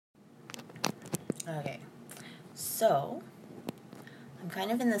Okay, so I'm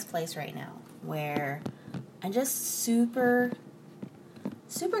kind of in this place right now where I'm just super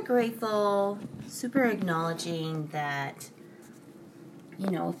grateful, super acknowledging that,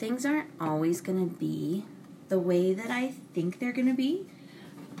 things aren't always going to be the way that I think they're going to be,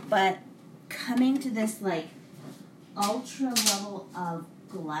 but coming to this, ultra level of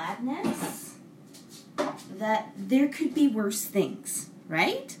gladness that there could be worse things,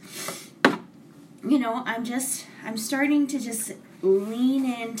 right? I'm starting to just lean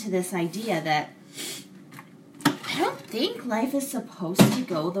into this idea that I don't think life is supposed to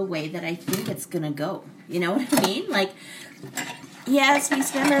go the way that I think it's going to go. You know what I mean? Yes, we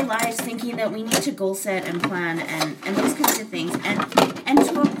spend our lives thinking that we need to goal set and plan and those kinds of things. And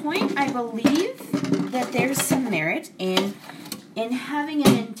to a point, I believe that there's some merit in having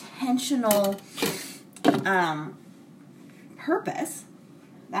an intentional purpose,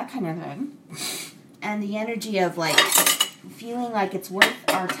 that kind of thing. And the energy of, feeling like it's worth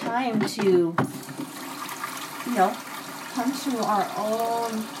our time to, come to our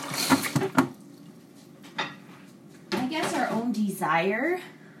own, our own desire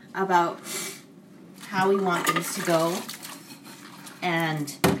about how we want things to go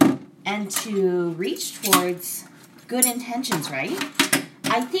and to reach towards good intentions, right?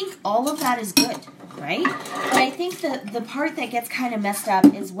 I think all of that is good, right? But I think the part that gets kind of messed up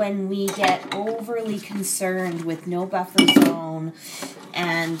is when we get overly concerned with no buffer zone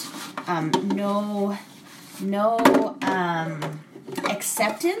and no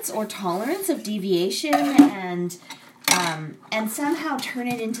acceptance or tolerance of deviation and somehow turn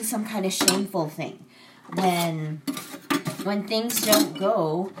it into some kind of shameful thing when things don't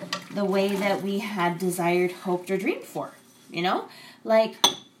go the way that we had desired, hoped, or dreamed for,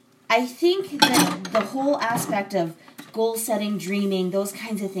 I think that the whole aspect of goal setting, dreaming, those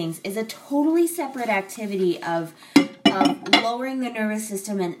kinds of things is a totally separate activity of lowering the nervous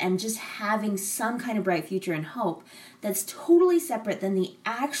system and just having some kind of bright future and hope that's totally separate than the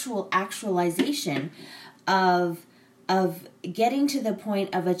actualization of getting to the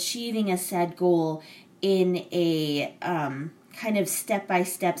point of achieving a said goal in a kind of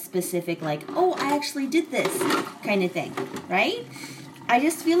step-by-step specific, I actually did this kind of thing, right? I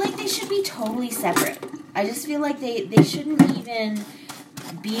just feel like they should be totally separate. I just feel like they shouldn't even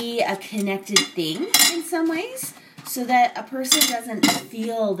be a connected thing in some ways, so that a person doesn't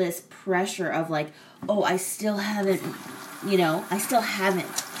feel this pressure of I still haven't.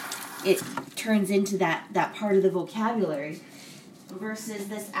 It turns into that part of the vocabulary versus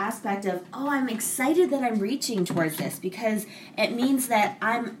this aspect of, I'm excited that I'm reaching towards this because it means that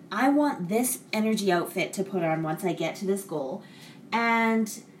I want this energy outfit to put on once I get to this goal. And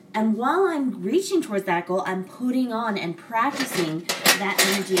while I'm reaching towards that goal, I'm putting on and practicing that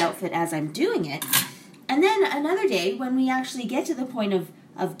energy outfit as I'm doing it. And then another day, when we actually get to the point of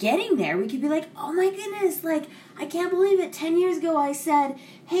getting there, we could be like, oh my goodness, I can't believe it. 10 years ago I said,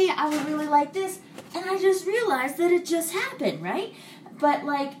 hey, I would really like this. And I just realized that it just happened, right? But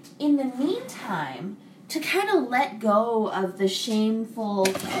in the meantime, to kind of let go of the shameful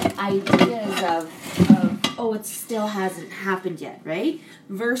ideas of it still hasn't happened yet, right?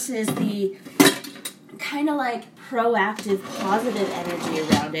 Versus the kind of proactive, positive energy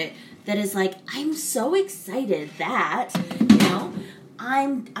around it that is I'm so excited that,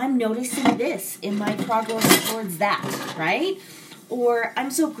 I'm noticing this in my progress towards that, right? Or I'm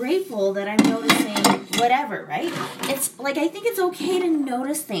so grateful that I'm noticing whatever, right? It's I think it's okay to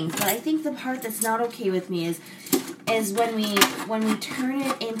notice things, but I think the part that's not okay with me is when we turn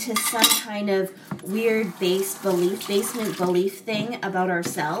it into some kind of weird basement belief thing about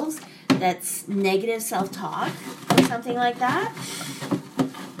ourselves that's negative self-talk or something like that,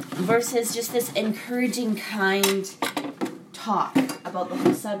 versus just this encouraging, kind talk about the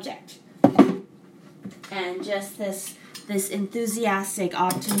whole subject. And just this enthusiastic,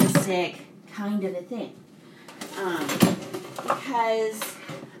 optimistic kind of a thing. Because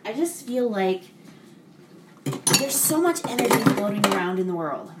I just feel like there's so much energy floating around in the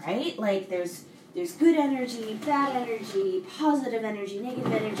world, right? There's good energy, bad energy, positive energy,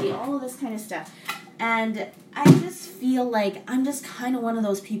 negative energy, all of this kind of stuff. And I just feel like I'm just kind of one of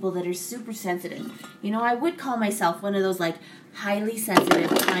those people that are super sensitive. I would call myself one of those highly sensitive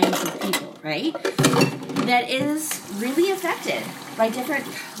kinds of people, right? That is really affected by different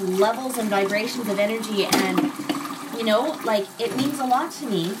levels and vibrations of energy. And, it means a lot to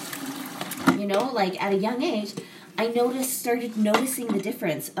me, at a young age, I started noticing the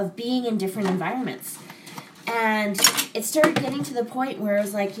difference of being in different environments. And it started getting to the point where I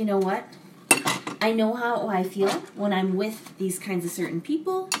was like, you know what? I know how I feel when I'm with these kinds of certain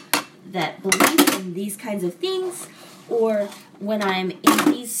people. that believe in these kinds of things, or when I'm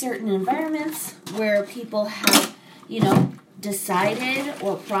in these certain environments where people have, decided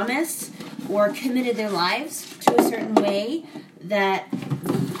or promised or committed their lives to a certain way that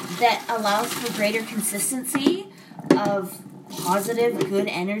allows for greater consistency of positive, good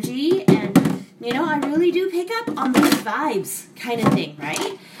energy. And, I really do pick up on the good vibes kind of thing,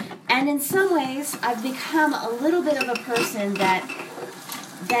 right? And in some ways, I've become a little bit of a person that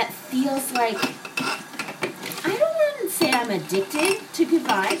feels like, I don't want to say I'm addicted to good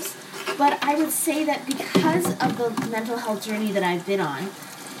vibes, but I would say that because of the mental health journey that I've been on,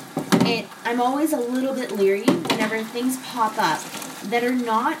 I'm always a little bit leery whenever things pop up that are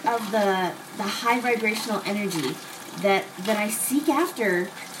not of the high vibrational energy that I seek after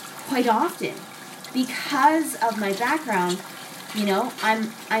quite often. Because of my background,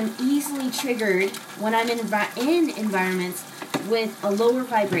 I'm easily triggered when I'm in environments with a lower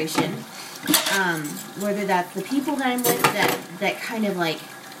vibration, whether that's the people that I'm with that kind of like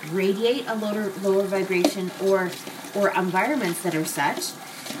radiate a lower vibration, or environments that are such.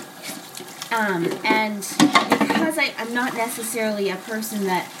 And because I'm not necessarily a person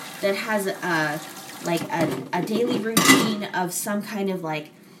that has a daily routine of some kind of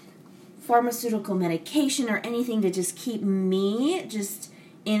like pharmaceutical medication or anything to just keep me just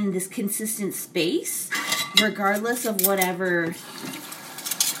in this consistent space, regardless of whatever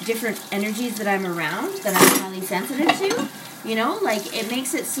different energies that I'm around, that I'm highly sensitive to, it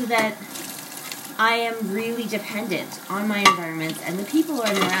makes it so that I am really dependent on my environment and the people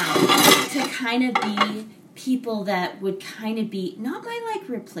I'm around to kind of be people that would kind of be not my like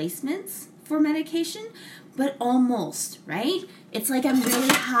replacements for medication, but almost, right? It's like I'm really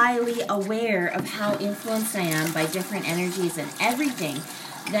highly aware of how influenced I am by different energies and everything,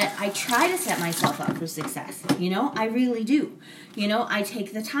 that I try to set myself up for success. I really do. I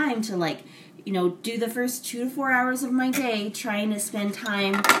take the time to do the first 2 to 4 hours of my day trying to spend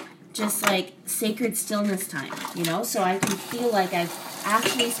time just like sacred stillness time, so I can feel like I've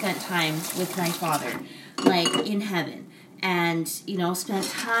actually spent time with my Father, like in heaven. And, spent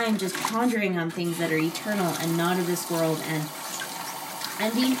time just pondering on things that are eternal and not of this world,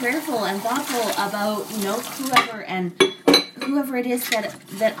 and being prayerful and thoughtful about, whoever it is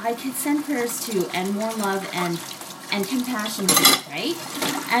that I could send prayers to, and more love and compassion to, right?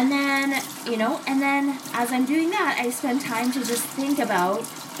 And then, as I'm doing that, I spend time to just think about,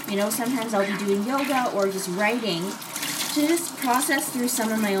 sometimes I'll be doing yoga or just writing to just process through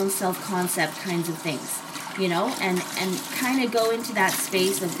some of my own self-concept kinds of things. And kind of go into that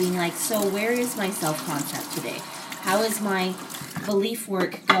space of being like, so where is my self-concept today? How is my belief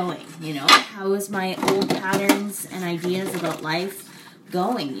work going? How is my old patterns and ideas about life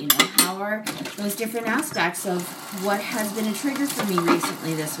going? How are those different aspects of what has been a trigger for me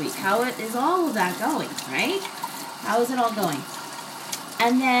recently this week? How is all of that going, right? How is it all going?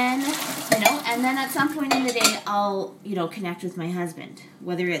 And then, at some point in the day, I'll, connect with my husband,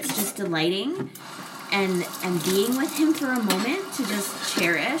 whether it's just delighting and being with him for a moment to just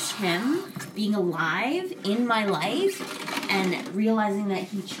cherish him being alive in my life, and realizing that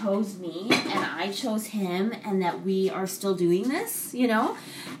he chose me and I chose him, and that we are still doing this,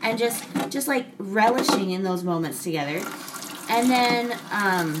 and just like relishing in those moments together. And then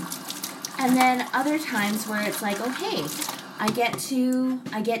other times where it's like, okay, I get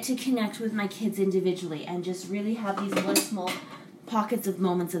to connect with my kids individually and just really have these little small pockets of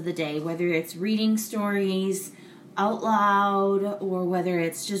moments of the day, whether it's reading stories out loud, or whether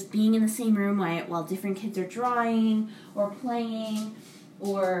it's just being in the same room while different kids are drawing or playing,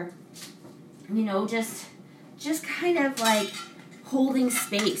 or just kind of like holding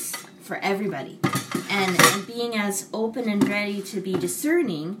space for everybody, and being as open and ready to be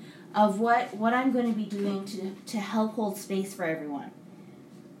discerning of what I'm going to be doing to help hold space for everyone.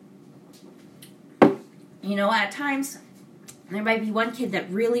 At times there might be one kid that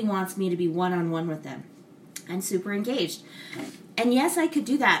really wants me to be one-on-one with them and super engaged. And yes, I could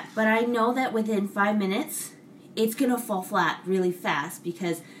do that, but I know that within 5 minutes, it's going to fall flat really fast,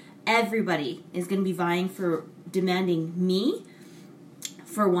 because everybody is going to be vying for demanding me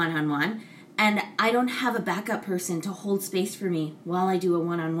for one-on-one, and I don't have a backup person to hold space for me while I do a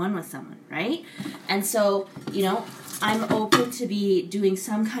one-on-one with someone, right? And so, I'm open to be doing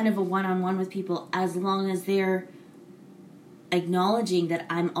some kind of a one-on-one with people as long as they're acknowledging that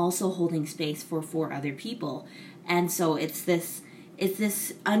I'm also holding space for 4 other people. And so it's this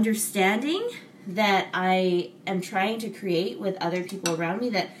understanding that I am trying to create with other people around me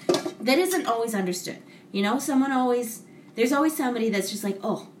that isn't always understood. There's always somebody that's just like,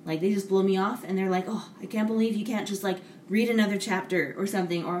 oh, like they just blow me off, and they're like, oh, I can't believe you can't just like read another chapter or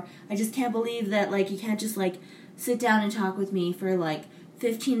something, or I just can't believe that, like, you can't just, like, sit down and talk with me for, like,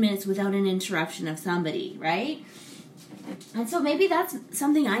 15 minutes without an interruption of somebody, right? And so maybe that's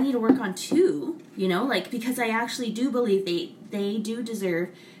something I need to work on too, you know, like, because I actually do believe they do deserve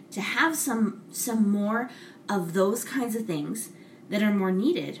to have some more of those kinds of things that are more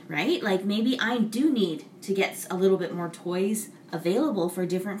needed, right? Like, maybe I do need to get a little bit more toys available for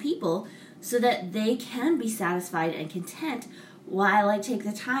different people so that they can be satisfied and content while I take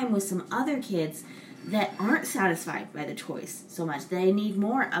the time with some other kids that aren't satisfied by the toys so much. They need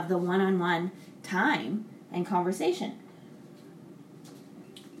more of the one-on-one time and conversation.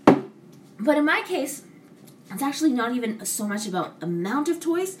 But in my case, it's actually not even so much about amount of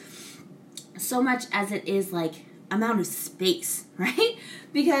toys, so much as it is like amount of space, right?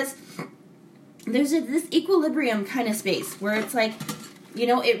 Because there's this equilibrium kind of space where it's like, you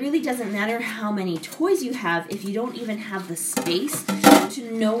know, it really doesn't matter how many toys you have if you don't even have the space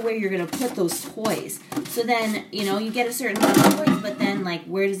to know where you're going to put those toys. So then, you know, you get a certain amount of toys, but then, like,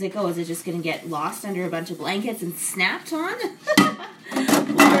 where does it go? Is it just going to get lost under a bunch of blankets and snapped on?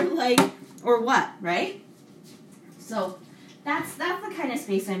 Or what, right? So that's the kind of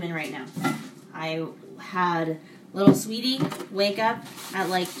space I'm in right now. I had little sweetie wake up at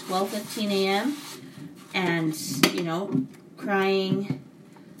like 12:15 a.m. and, you know, crying,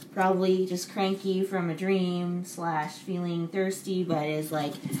 probably just cranky from a dream / feeling thirsty, but is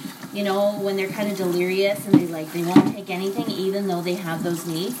like, you know, when they're kind of delirious and they won't take anything even though they have those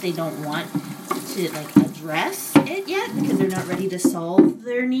needs, they don't want to, like, address it yet because they're not ready to solve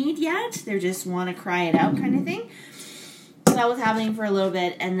their need yet. They just want to cry it out kind of thing. So that was happening for a little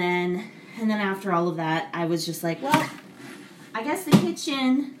bit, and then after all of that, I was just like, well, I guess the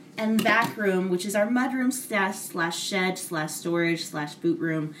kitchen and back room, which is our mudroom / shed / storage / boot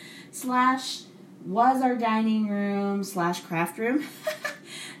room / was our dining room / craft room.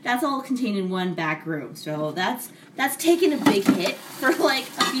 That's all contained in one back room. So that's taken a big hit for like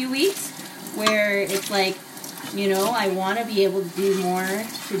a few weeks, where it's like, you know, I want to be able to do more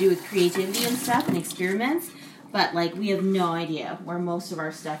to do with creativity and stuff and experiments, but like we have no idea where most of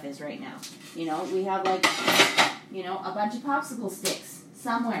our stuff is right now. You know, we have like, you know, a bunch of popsicle sticks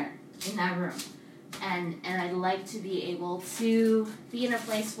somewhere in that room. And I'd like to be able to be in a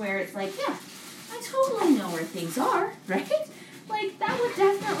place where it's like, yeah, I totally know where things are, right? Like, that would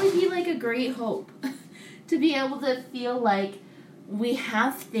definitely be like a great hope to be able to feel like we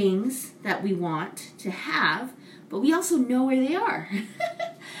have things that we want to have, but we also know where they are.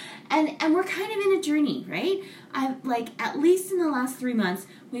 And we're kind of in a journey, right? I've, like, at least in the last 3 months,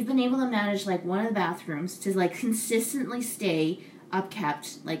 we've been able to manage, like, one of the bathrooms to, like, consistently stay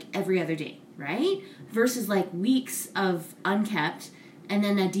upkept, like, every other day, right? Versus, like, weeks of unkept and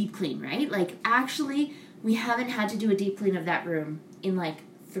then a deep clean, right? Like, actually, we haven't had to do a deep clean of that room in, like,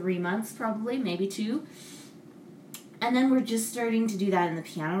 3 months, probably, maybe 2. And then we're just starting to do that in the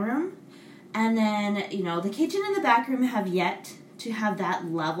piano room. And then, you know, the kitchen and the back room have yet to have that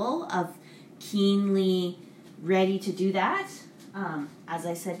level of keenly ready to do that, as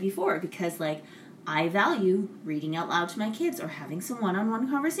I said before, because, like, I value reading out loud to my kids or having some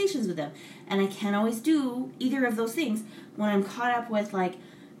one-on-one conversations with them. And I can't always do either of those things when I'm caught up with, like,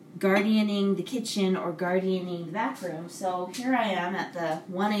 guardianing the kitchen or guardianing the back room. So here I am at the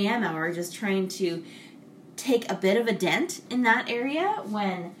 1 a.m. hour just trying to take a bit of a dent in that area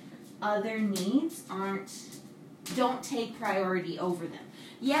when other needs don't take priority over them.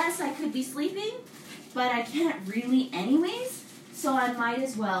 Yes, I could be sleeping, but I can't really anyways, so I might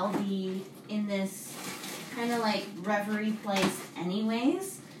as well be in this kind of like reverie place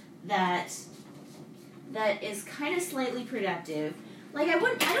anyways that is kind of slightly productive. Like, I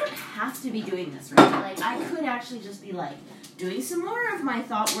don't have to be doing this, right? Like, I could actually just be like doing some more of my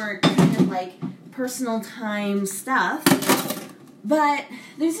thought work, kind of like personal time stuff. But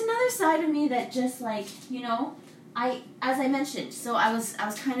there's another side of me that just, like, you know, as I mentioned, so I was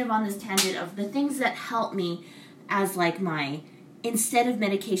kind of on this tangent of the things that help me as, like, my, instead of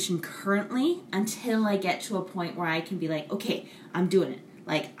medication currently, until I get to a point where I can be like, okay, I'm doing it.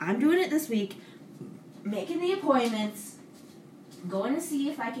 Like, I'm doing it this week, making the appointments, going to see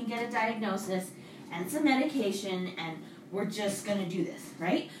if I can get a diagnosis and some medication, and we're just going to do this,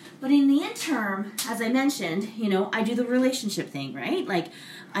 right? But in the interim, as I mentioned, you know, I do the relationship thing, right? Like,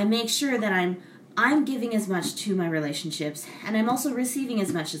 I make sure that I'm giving as much to my relationships, and I'm also receiving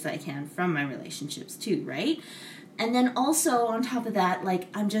as much as I can from my relationships too, right? And then also, on top of that, like,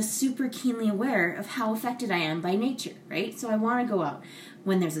 I'm just super keenly aware of how affected I am by nature, right? So I want to go out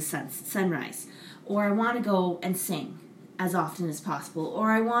when there's a sunrise, or I want to go and sing as often as possible,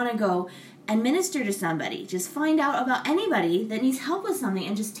 or I want to go and minister to somebody. Just find out about anybody that needs help with something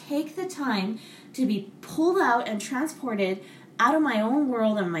and just take the time to be pulled out and transported out of my own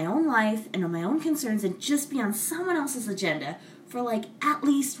world and my own life and my own concerns and just be on someone else's agenda for like at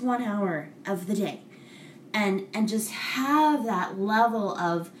least 1 hour of the day. And just have that level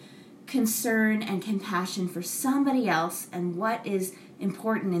of concern and compassion for somebody else and what is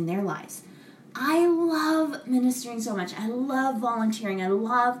important in their lives. I love ministering so much. I love volunteering. I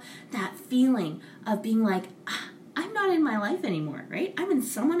love that feeling of being like, I'm not in my life anymore, right? I'm in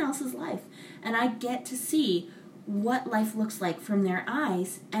someone else's life. And I get to see what life looks like from their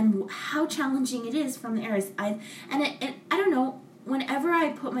eyes and how challenging it is from theirs. I don't know, whenever I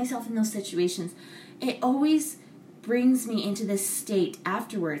put myself in those situations, it always brings me into this state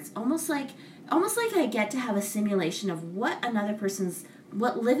afterwards, almost like I get to have a simulation of what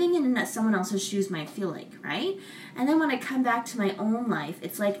living in someone else's shoes might feel like, right? And then when I come back to my own life,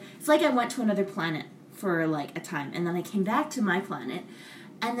 it's like I went to another planet for like a time, and then I came back to my planet,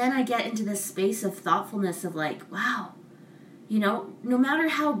 and then I get into this space of thoughtfulness of like, wow, no matter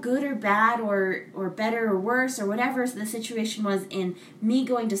how good or bad or better or worse or whatever the situation was in me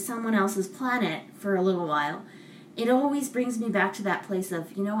going to someone else's planet for a little while, it always brings me back to that place of,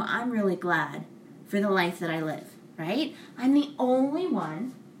 I'm really glad for the life that I live, right? I'm the only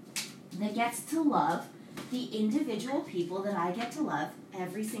one that gets to love the individual people that I get to love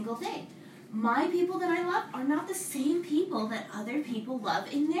every single day. My people that I love are not the same people that other people love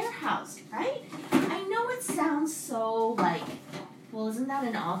in their house, right? I know it sounds so like, well, isn't that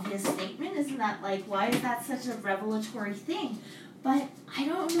an obvious statement? Isn't that like, why is that such a revelatory thing? But I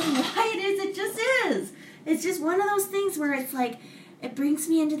don't know why it is. It just is. It's just one of those things where it's like, it brings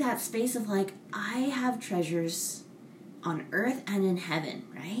me into that space of like, I have treasures on earth and in heaven,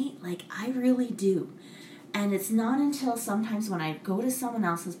 right? Like, I really do. And it's not until sometimes when I go to someone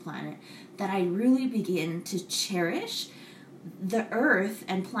else's planet that I really begin to cherish the earth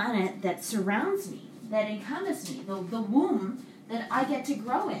and planet that surrounds me, that encompasses me, the womb that I get to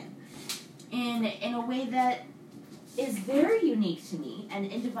grow in a way that is very unique to me and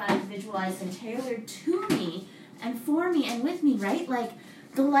individualized and tailored to me and for me and with me, right? Like,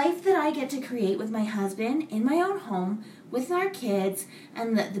 the life that I get to create with my husband in my own home, with our kids,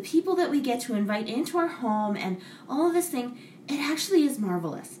 and the people that we get to invite into our home and all of this thing, it actually is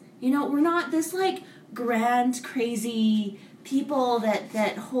marvelous. We're not this like grand, crazy people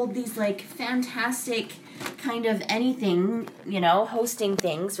that hold these like fantastic kind of anything, hosting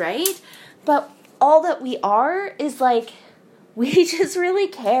things, right? But all that we are is like, we just really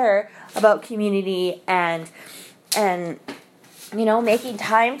care about community and making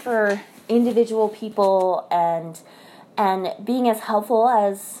time for individual people and being as helpful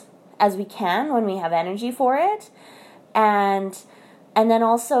as we can when we have energy for it, and then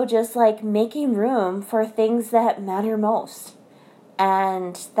also just like making room for things that matter most.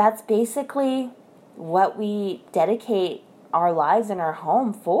 And that's basically what we dedicate our lives and our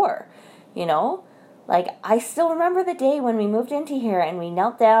home for, Like, I still remember the day when we moved into here and we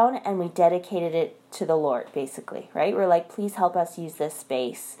knelt down and we dedicated it to the Lord, basically, right? We're like, please help us use this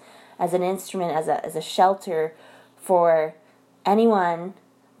space as an instrument, as a shelter for anyone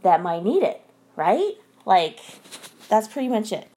that might need it, right? Like, that's pretty much it.